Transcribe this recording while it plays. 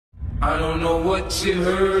I don't know what you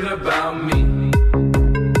heard about me.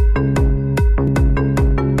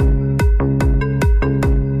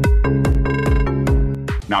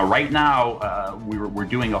 Now, right now, we're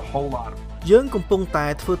doing a whole lot of. យើងកំពុងតែ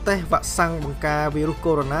ធ្វើតេស្តវ៉ាក់សាំងបង្ការវីរុស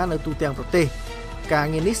កូវីដ -19 នៅទូទាំងប្រទេសការ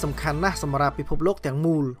ងារនេះសំខាន់ណាស់សម្រាប់ពិភពលោកទាំង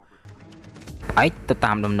មូលឯកទៅ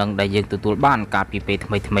តាមដំណឹងដែលយើងទទួលបានកាលពីពេល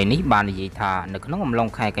ថ្មីៗនេះបាននិយាយថានៅក្នុងអំឡុង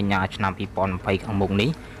ខែកញ្ញាឆ្នាំ 2020 ខាងមុខ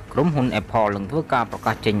នេះក្រុមហ៊ុន Apple នឹងធ្វើការប្រ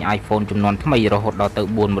កាសចេញ iPhone ចំនួនថ្មីរហូតដល់ទៅ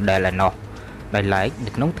4 model ឯណោះដោយឡែកនៅ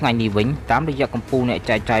ក្នុងថ្ងៃនេះវិញតាមរយៈកម្ពុជាអ្នក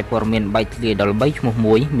ចែកចាយព័ត៌មានបែកធ្លាយដល់ល្បីឈ្មោះ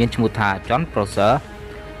មួយមានឈ្មោះថា Jon Prosser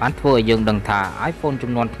បានធ្វើឲ្យយើងដឹងថា iPhone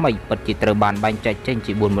ចំនួនថ្មីពិតជាត្រូវបានបែងចែកចេញ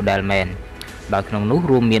ជា4 model មែនដោយក្នុងនោះ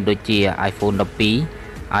រួមមានដូចជា iPhone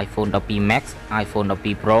 12 iPhone 12 Max iPhone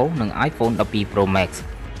 12 Pro និង iPhone 12 Pro Max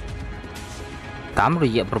តាមរ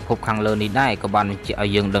យៈប្រភពខាងលើនេះដែរក៏បានបញ្ជាក់ឲ្យ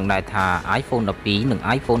យើងដឹងដែរថា iPhone 12និង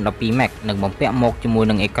iPhone 12 Max នឹងបំពាក់មកជាមួយ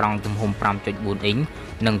នឹងអេក្រង់ទំហំ 5.4 អ៊ីន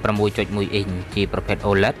និង 6.1 អ៊ីនជាប្រភេទ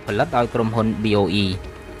OLED ផលិតដោយក្រុមហ៊ុន BOE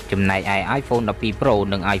ចំណែកឯ iPhone 12 Pro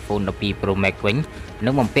និង iPhone 12 Pro Max វិញនឹ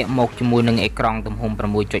ងបំពាក់មកជាមួយនឹងអេក្រង់ទំហំ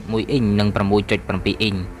 6.1 អ៊ីននិង 6.7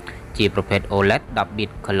 អ៊ីនជាប្រភេទ OLED 10-bit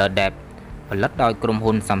Color Depth ផលិតដោយក្រុម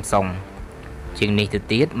ហ៊ុន Samsung ជាងនេះទៅ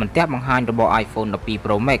ទៀតបន្ទះបង្ហាញរបស់ iPhone 12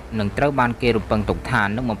 Pro Max នឹងត្រូវបានគេរំពឹងទុកថា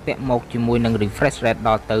នឹងបំពាក់មកជាមួយនឹង refresh rate ដ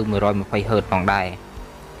ល់ទៅ 120Hz ផងដែរ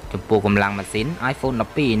ចំពោះកម្លាំងម៉ាស៊ីន iPhone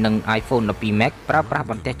 12 និង iPhone 12 Max ប្រើប្រាស់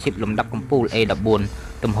បន្ទះ chip លំដាប់កំពូល A14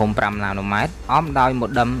 ទំហំ 5 nanometer អមដោយ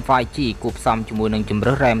modem 5G គួបផ្សំជាមួយនឹងជម្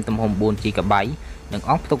រើស RAM ទំហំ 4GB និង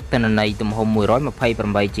អង្គផ្ទុកទិន្នន័យទំហំ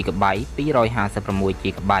 128GB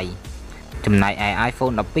 256GB ចំណែកឯ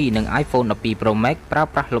iPhone 12 និង iPhone 12 Pro Max ប្រើ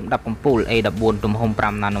ប្រាស់លំដាប់កំពូល A14 ទំហំ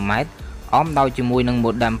 5 nanometer អមដោយជាមួយនឹង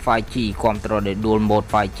modem 5G គាំទ្រដោយ Dual Mode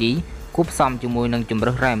 5G គួបផ្សំជាមួយនឹងជម្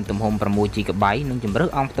រើស RAM ទំហំ 6GB និងជម្រើស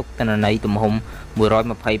អង្គផ្ទុកទិន្នន័យទំហំ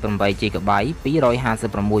 128GB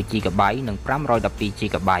 256GB និង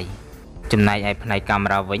 512GB ចំណែកឯផ្នែកកាមេ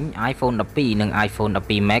រ៉ាវិញ iPhone 12 និង iPhone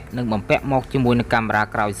 12 Max នឹងបំពាក់មកជាមួយនឹងកាមេរ៉ា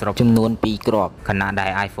ក្រោយស្រុបចំនួន 2 គ្រាប់ខណៈដែ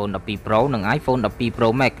ល iPhone 12 Pro និង iPhone 12 Pro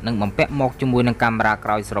Max នឹងបំពាក់មកជាមួយនឹងកាមេរ៉ាក្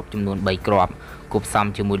រោយស្រុបចំនួន 3 គ្រាប់គួបផ្សំ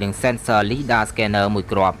ជាមួយនឹង sensor LiDAR scanner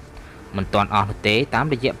 1 គ្រាប់មិនទាន់អស់នោះទេតាម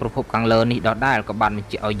រយៈប្រភពខាងលើនេះដដែលក៏បានបញ្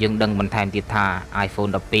ជាក់ឲ្យយើងដឹងបន្ថែមទៀតថា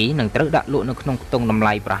iPhone 12 នឹងត្រូវដាក់លក់នៅក្នុងខ្ទង់តម្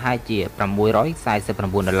លៃប្រហែលជា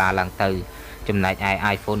$649ឡើងទៅចំណែកឯ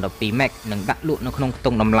iPhone 12 Max នឹងដាក់លក់នៅក្នុងខ្ទ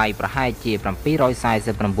ង់តម្លៃប្រហែលជា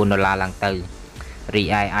$749ឡើងទៅរី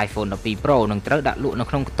ឯ iPhone 12 Pro នឹងត្រូវដាក់លក់នៅ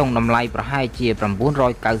ក្នុងខ្ទង់តម្លៃប្រហែលជា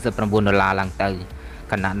$999ឡើងទៅ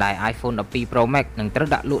ខណៈដែល iPhone 12 Pro Max នឹងត្រូវ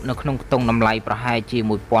ដាក់លក់នៅក្នុងខ្ទង់តម្លៃប្រហែលជា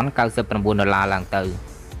$1099ឡើងទៅ